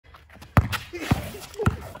My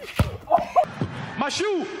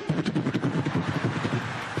shoe!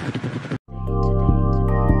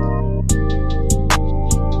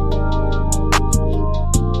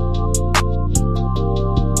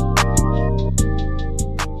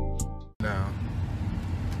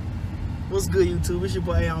 What's good, YouTube? It's your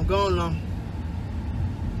boy. I'm going on.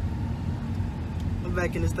 I'm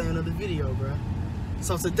back in this thing, another video, bro.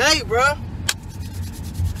 So today, bro,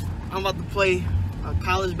 I'm about to play a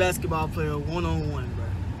college basketball player one-on-one, bro.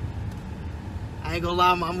 I ain't gonna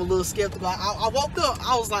lie, I'm a little skeptical. I woke up,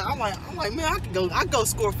 I'm like, man, I could go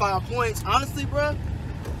score 5 points. Honestly, bro,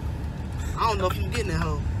 I don't know if I'm getting that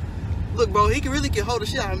hoe. Look, bro, he really can hold the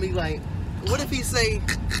shit out of me. Like, what if he say,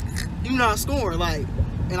 you not scoring, like,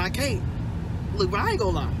 and I can't? Look, bro, I ain't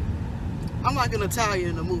gonna lie. I'm like an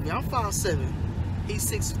Italian in the movie. I'm 5'7". He's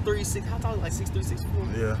 6'3", how tall? Like 6'3",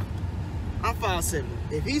 6'4". Yeah. I'm 5'7".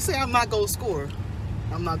 If he say I'm not gonna score,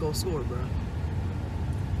 I'm not gonna score, bro.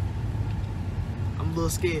 I'm a little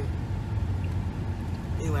scared.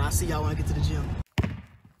 Anyway, I'll see y'all when I get to the gym.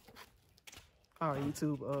 All right,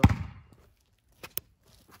 YouTube.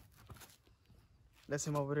 That's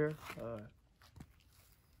him over there.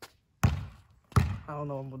 I don't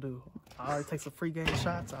know what I'm gonna do. I already take some free game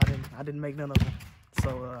shots. I didn't make none of them.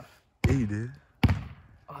 So yeah, you did.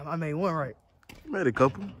 I made one right. You made a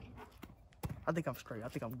couple. I think I'm straight. I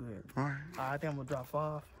think I'm good. All right. I think I'm gonna drop 5.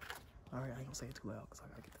 All right, I ain't gonna say it too loud because I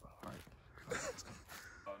gotta get the ball. All right. Let's go.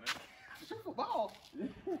 Shoot the ball. You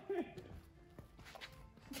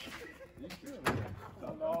should.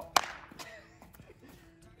 No.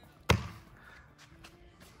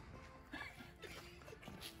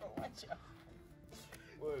 Watch out.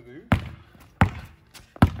 What, dude?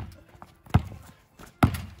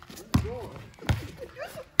 Where you going?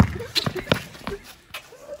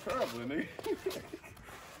 Traveling, nigga.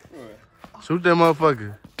 Shoot that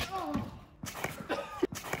motherfucker.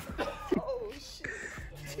 Oh, shit.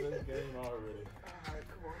 This game already. Alright,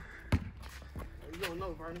 come on. You don't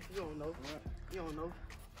know, Bernie. You don't know. You don't know.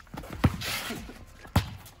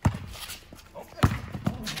 Okay.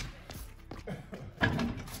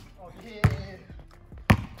 Oh, yeah.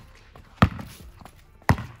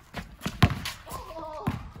 Oh.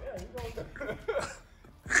 Yeah, you don't know.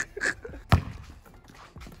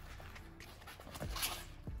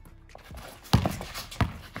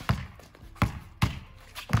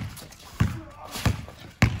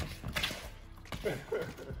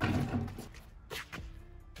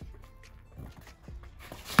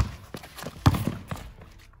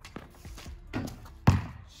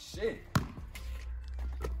 Shit.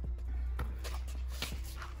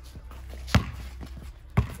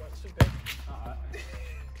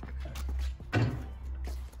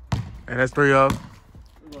 And that's 3 of.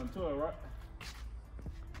 We're going to it, right?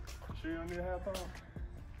 Sure you don't need a half time?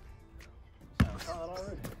 I'm tired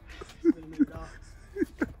already. It's been a minute, dog.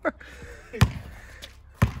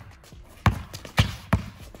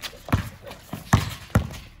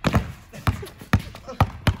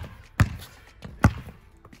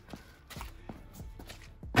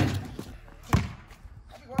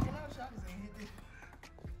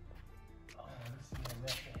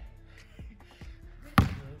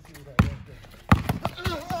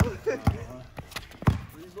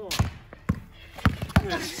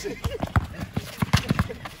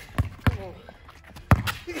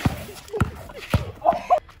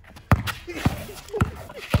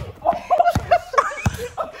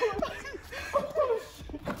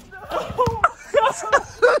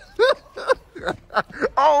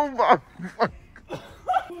 Oh my fuck. Oh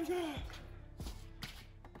my God.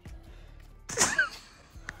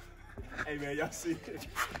 Hey man, y'all see it?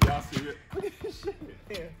 Y'all see it? Look at this shit.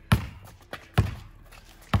 Yeah.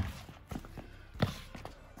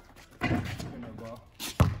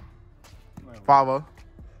 Follow.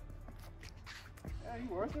 Yeah, you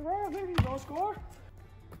worth it, right? Nigga, you gonna score?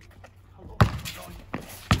 Hold on.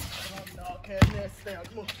 Dog, catch that down.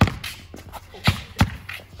 Come on.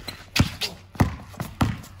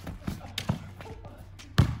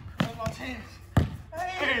 That's my chance.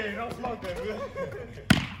 Hey, don't smoke that, man.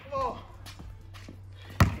 Come on.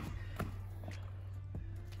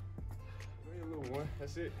 Give me a little one.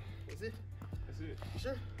 That's it. That's it? That's it. You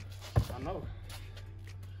sure? I know.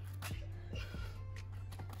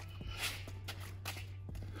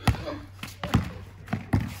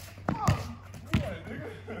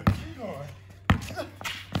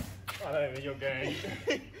 Oh, that ain't in your game.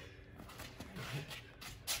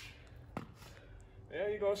 Yeah,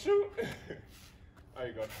 you gonna shoot? There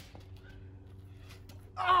you go.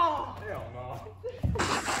 Oh! Hell no.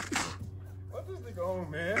 What this nigga on,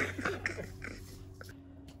 man?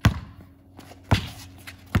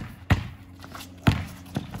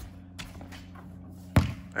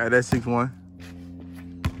 Hey, that's 6-1.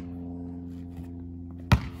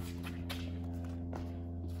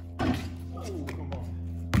 Oh, come on.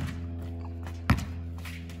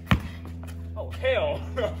 Oh, hell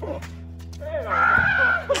no. Hell no.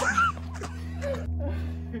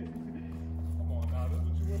 Come on now, that's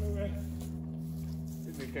what you want to wear?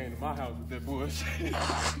 This nigga came to my house with that bullshit.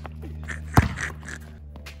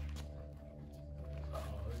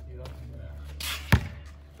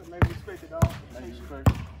 Maybe respect it, dog. Maybe respect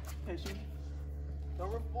it. Hey, shoot.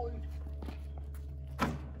 Don't rip for you. I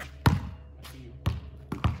see you.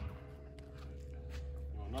 You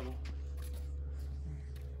want another one?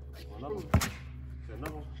 You want another one? Is there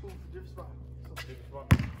another one? Different spot. Different spot?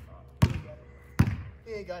 He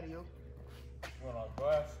ain't got it, yo. Want off the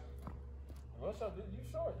glass? What's up? You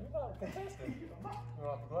short. You're not a contestant. You want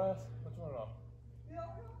off the glass? What you want off?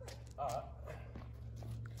 Alright.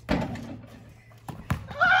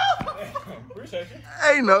 Appreciate you.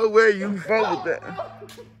 Ain't no way you fuck with that.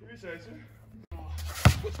 Appreciate you.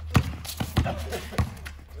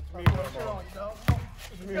 What you mean, what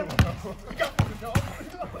you mean?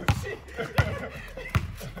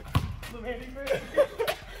 Little handy man.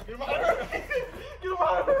 Get him out of here. Get him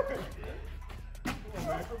out of here. Come on,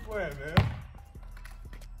 man. Quit playing, man.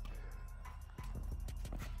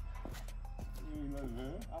 You ain't nothing,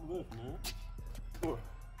 man. I'm lifting, man. What?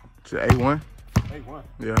 It's 8-1. 8-1.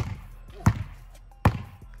 Yeah.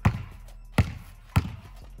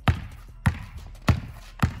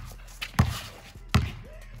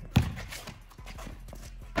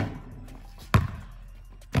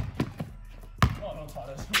 Oh, don't try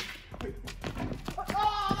this.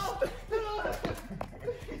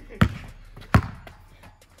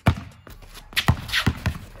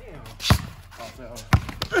 Damn. Off that hoe.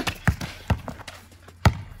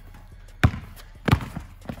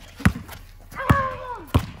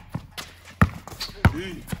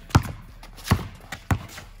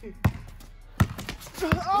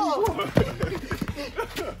 Oh!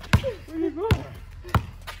 Where you going?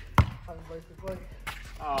 I'm ready to play.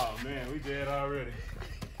 Oh man, we dead already.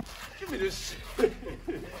 Give me this shit.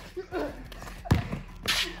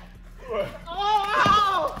 What?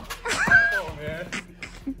 Oh! Oh man.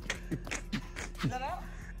 Is that out?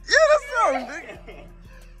 Yeah, that's something, nigga.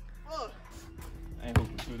 Look. I ain't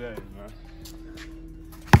hooping 2 days, man.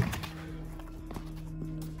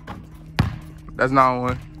 That's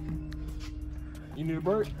 9-1. You need a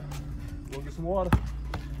break? Wanna get some water?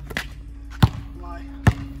 Lie.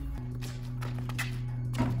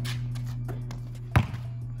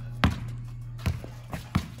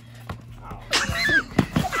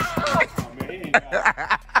 Oh man, he ain't got it.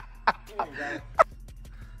 He ain't got it.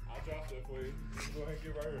 I'll drop that for you. Go ahead and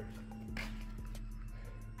get right here.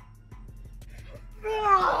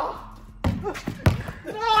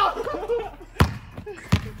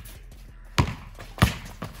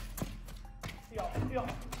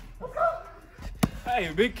 Hey,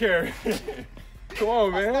 big carry. Come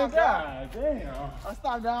on, man. God damn. I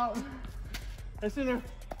stopped out. It's in there.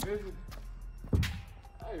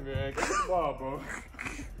 Hey, man, get the ball, bro.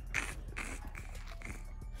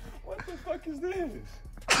 What the fuck is this?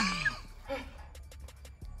 Oh,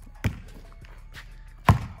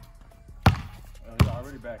 he's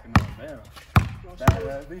already backing up. Damn. Bad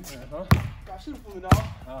ass defense, huh? Got shoot for me, dog.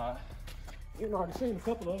 Alright. You've already seen a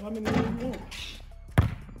couple of them. How many do you want?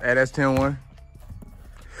 Hey, that's 10-1.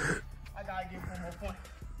 I gotta get one more point.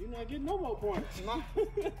 You're not getting no more points. No?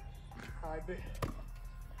 Alright, bet.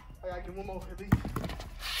 I gotta get one more at least.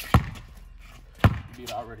 You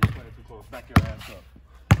did already. You played too close. Back your ass up.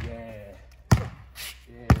 Yeah.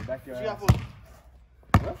 Yeah, back your What you got ass for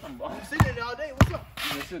up. me? Well, I'm Sitting there all day. What's up?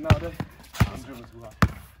 You been sitting all day? I'm dribbling too hot.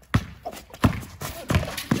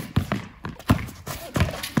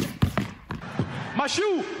 My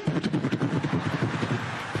shoe!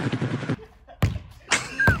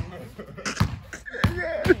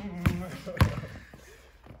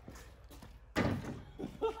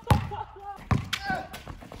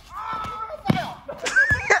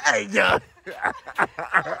 Hey, yo.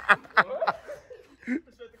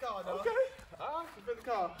 Respect the call, dog. Okay. Respect the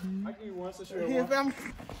call. I give you one, so sure. Here, One. fam.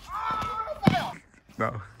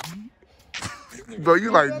 No. Bro,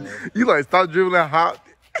 you like stop dribbling, hop,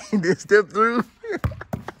 and then step through.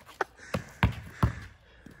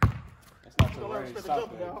 That's not your Don't range. respect the Stop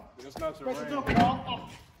jumper, that. dog. That's not your Respect the range. jumper, dog. Oh,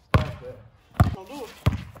 Stop that. don't do it.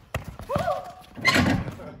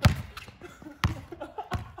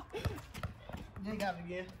 You ain't got it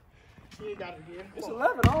again. You ain't got it again. It's Come on.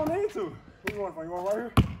 11. I don't need to. Who you want from? You want right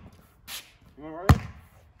here? You want right here?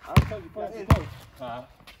 I'll tell you, play too close.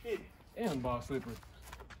 Hit it. And ball slippery.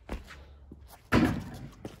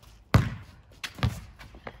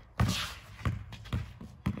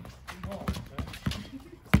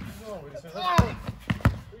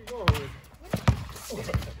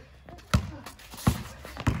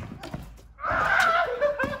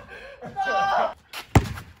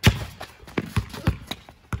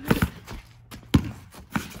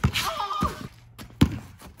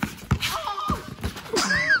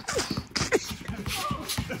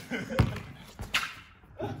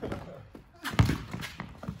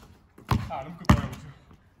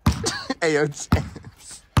 Hey, yo,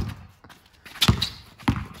 chance.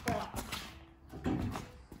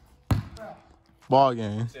 Ball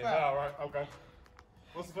game. Shit, all right, okay.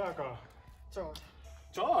 What's the foul call? Charge.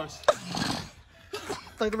 Charge.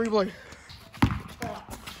 Take the replay.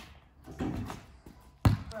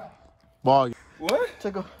 Ball game. What?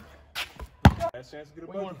 Take a. Last chance to get a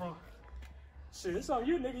Where you bucket. want from? Shit, it's on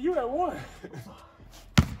you, nigga. You at one.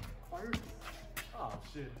 Oh,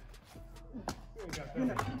 shit. You ain't got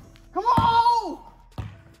that. Come on!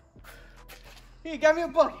 He got me a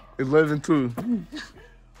bucket. 11-2.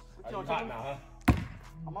 Are you hot now, huh?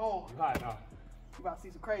 I'm on. You hot now. You about to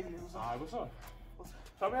see some craziness. What's up? All right, what's up?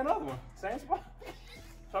 Show me another one. Same spot.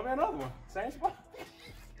 Show me another one. Same spot.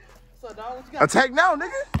 What's up, dog? What you got? Attack now,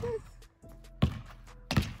 nigga.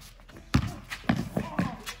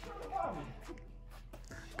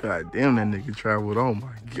 God damn, that nigga traveled. Oh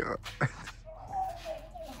my god.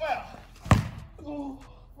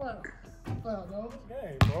 Foul, dog.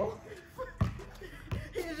 Game, bro.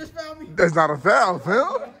 He just found me. That's not a foul, fam.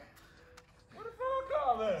 What the foul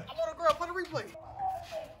call at? I'm on the ground. Play the replay.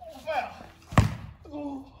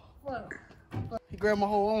 Foul. Foul. He grabbed my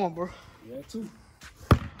whole arm, bro. Yeah, too.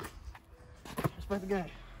 Respect the game.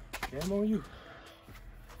 Game on you.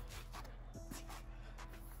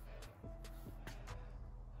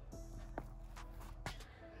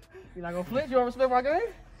 You not gonna flinch? You don't respect my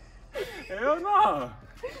game? Hell no.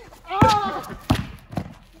 Ah!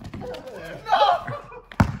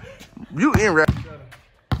 You in rap. You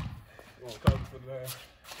want to cover for the last?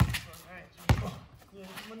 Yeah,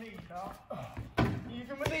 for my knees, dog. You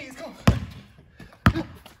for my knees, come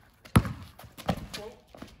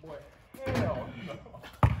Boy, hell no.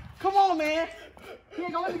 Come on, man. You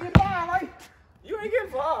ain't gonna let me get by, right? You ain't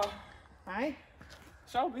getting far. I ain't.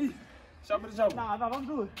 Show me. Show me the jumper. Nah, don't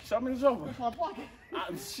do it. Show me the jumper. That's my pocket.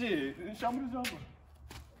 Shit. Show me the jumper.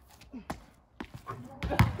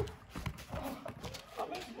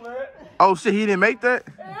 Oh shit, he didn't make that?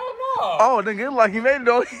 Hell no. Oh, nigga, it look like he made it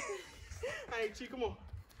though. I ain't cheat. Come on.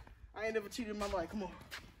 I ain't never cheated in my life. Come on.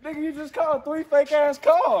 Nigga, you just called 3 fake ass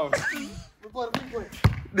calls. Replay the replay.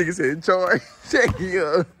 Nigga said charge. Check it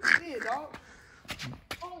up. Yeah, dog.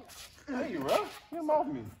 Oh. Hey, bro. Get him off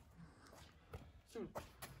me. Shoot.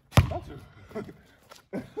 Don't you?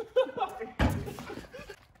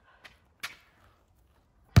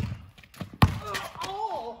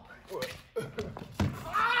 Oh. What?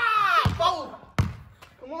 Ah! Foul.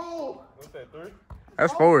 Come on. What's that, 3?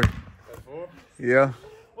 That's 4. That's 4? Yeah.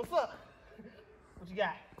 What's up? What you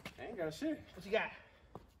got? I ain't got shit. What you got?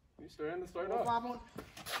 You straight You want up. 5 on?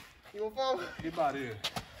 You want 5? Get by there.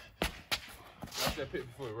 Watch that pivot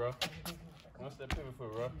foot, bro. Watch that pivot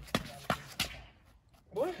foot, bro.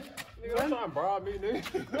 What? Nigga, don't try and bribe me, nigga.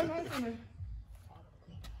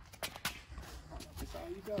 That's all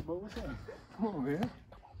you got, bro. What's up? Come on, man.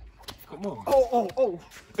 Come on. Oh.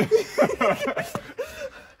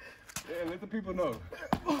 Yeah, let the people know.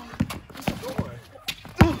 Keep going.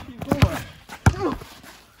 Keep going.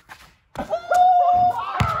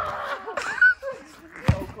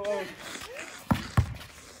 So close.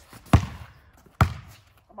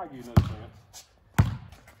 I might give you another chance.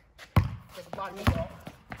 Take the body heat, dog.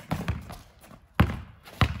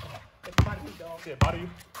 Take the body heat, dog. Shit, body you.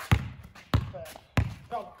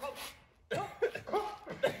 Go.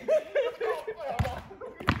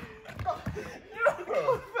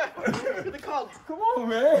 Get the collar. Come on,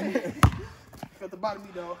 man. Got the body me,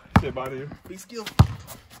 dog. Shit, body you. Be skillful.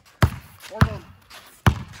 Work on.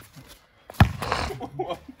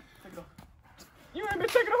 You ain't been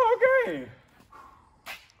taking the whole game.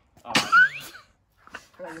 Alright.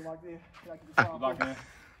 Can I get locked in? Can I get the 5 Lock points?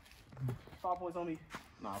 in. 5 points on me.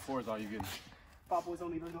 Nah, 4 is all you getting. 5 points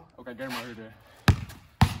on me. Let's go. Okay, game right here, then.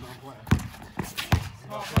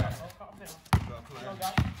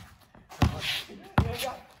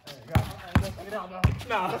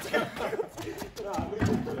 Nah. Ain't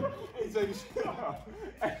taking shit off.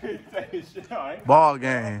 Ain't taking shit off. Ball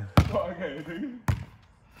game. Okay, dude.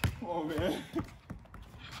 Come on, man.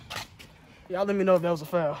 Y'all let me know if that was a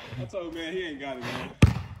foul. I told man he ain't got it, man.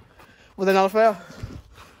 Was that not a foul?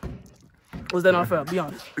 Was that not a foul? Be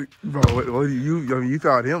honest. Bro, you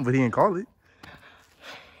fouled him, but he didn't call it.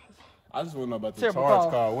 I just want to know about the Terrible charge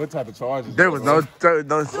call. call. What type of charges? There was no. What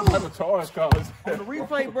type of charge call is On the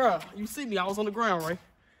replay, bro, you see me. I was on the ground, right?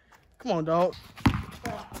 Come on, dog.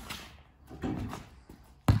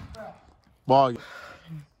 Ball game.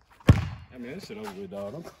 I mean, this shit over with,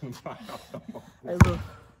 dog. I'm coming by. Hey, look.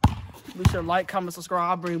 Be sure to like, comment,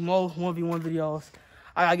 subscribe. I bring more 1v1 videos.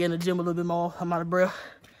 I gotta get in the gym a little bit more. I'm out of breath.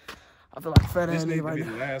 I feel like a fat ass This nigga need to right be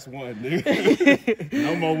now. the last one, nigga.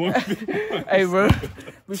 No more one. Hey, bro.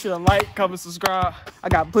 Be sure to like, comment, subscribe. I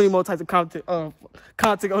got plenty more types of content on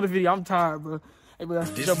the video. I'm tired, bro. Hey, bro,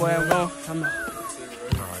 it's your boy, I'm out.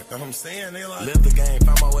 Alright, I'm saying they like left the game,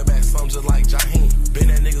 found my way back, something just like Jaheim. Been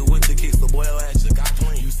that nigga with the kicks, the boy at you got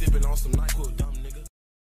clean. You sipping on some NyQuil, dumb